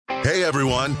Hey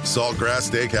everyone, Saltgrass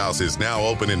Steakhouse is now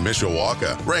open in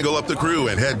Mishawaka. Wrangle up the crew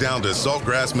and head down to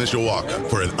Saltgrass Mishawaka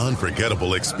for an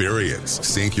unforgettable experience.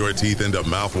 Sink your teeth into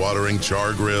mouth-watering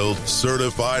char-grilled,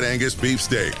 certified Angus beef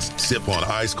steaks. Sip on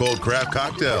ice-cold craft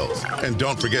cocktails. And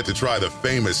don't forget to try the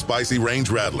famous spicy range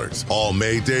rattlers, all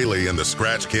made daily in the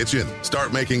Scratch Kitchen.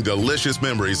 Start making delicious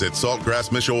memories at Saltgrass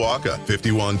Mishawaka,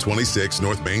 5126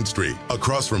 North Main Street,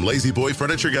 across from Lazy Boy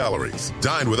Furniture Galleries.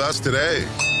 Dine with us today.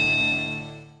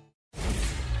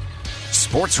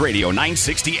 Sports Radio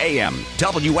 960 AM,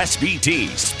 WSBT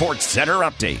Sports Center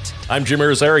Update. I'm Jim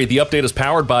Irizarry. The update is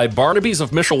powered by Barnaby's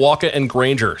of Mishawaka and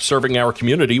Granger, serving our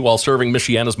community while serving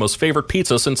Michiana's most favorite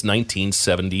pizza since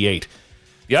 1978.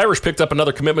 The Irish picked up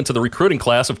another commitment to the recruiting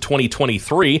class of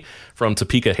 2023 from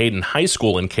Topeka Hayden High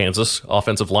School in Kansas.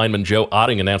 Offensive lineman Joe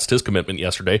Otting announced his commitment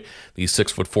yesterday. The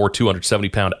 6'4",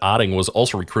 270-pound Otting was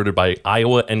also recruited by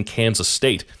Iowa and Kansas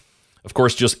State. Of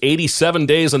course, just 87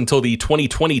 days until the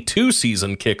 2022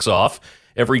 season kicks off.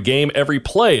 Every game, every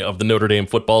play of the Notre Dame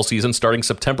football season starting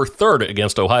September 3rd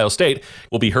against Ohio State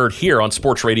will be heard here on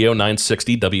Sports Radio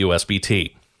 960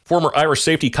 WSBT. Former Irish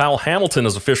safety Kyle Hamilton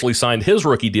has officially signed his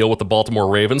rookie deal with the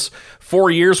Baltimore Ravens. 4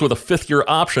 years with a fifth-year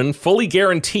option, fully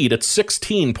guaranteed at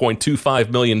 $16.25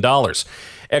 million.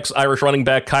 Ex-Irish running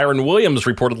back Kyron Williams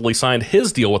reportedly signed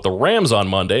his deal with the Rams on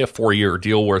Monday, a 4-year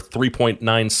deal worth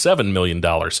 $3.97 million.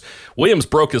 Williams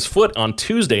broke his foot on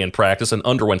Tuesday in practice and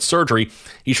underwent surgery.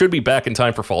 He should be back in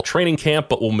time for fall training camp,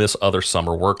 but will miss other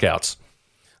summer workouts.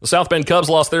 The South Bend Cubs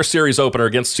lost their series opener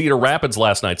against Cedar Rapids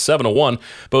last night, 7-1.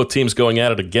 Both teams going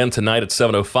at it again tonight at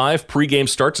 7:05. Pre-game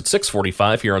starts at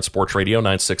 6:45 here on Sports Radio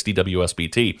 960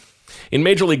 WSBT. In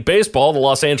Major League Baseball, the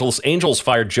Los Angeles Angels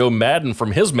fired Joe Maddon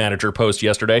from his manager post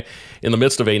yesterday in the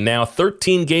midst of a now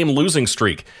 13-game losing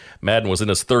streak. Maddon was in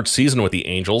his third season with the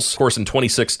Angels. Of course, in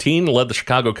 2016, led the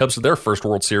Chicago Cubs to their first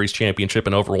World Series championship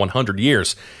in over 100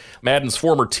 years. Maddon's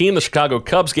former team, the Chicago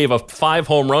Cubs, gave up 5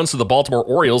 home runs to the Baltimore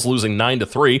Orioles, losing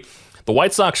 9-3. The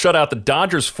White Sox shut out the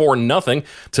Dodgers 4-0.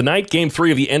 Tonight, Game 3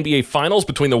 of the NBA Finals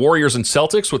between the Warriors and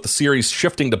Celtics, with the series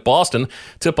shifting to Boston.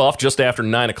 Tip-off just after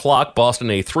 9 o'clock. Boston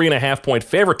a 3.5-point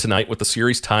favorite tonight, with the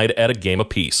series tied at a game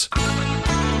apiece.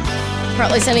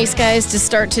 Partly sunny skies to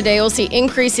start today. We'll see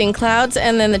increasing clouds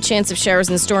and then the chance of showers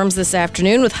and storms this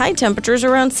afternoon with high temperatures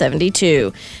around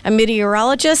 72. I'm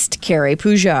meteorologist Carrie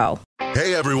Peugeot.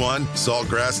 Hey everyone,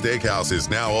 Saltgrass Steakhouse is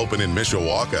now open in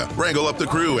Mishawaka. Wrangle up the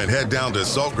crew and head down to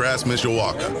Saltgrass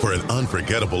Mishawaka for an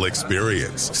unforgettable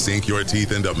experience. Sink your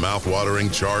teeth into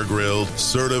mouth-watering char-grilled,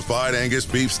 certified Angus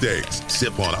beef steaks.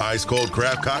 Sip on ice-cold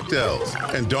craft cocktails.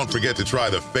 And don't forget to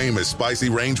try the famous spicy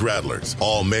range rattlers,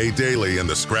 all made daily in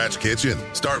the Scratch Kitchen.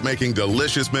 Start making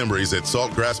delicious memories at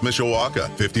Saltgrass Mishawaka,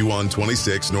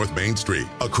 5126 North Main Street,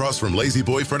 across from Lazy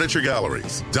Boy Furniture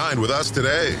Galleries. Dine with us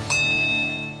today.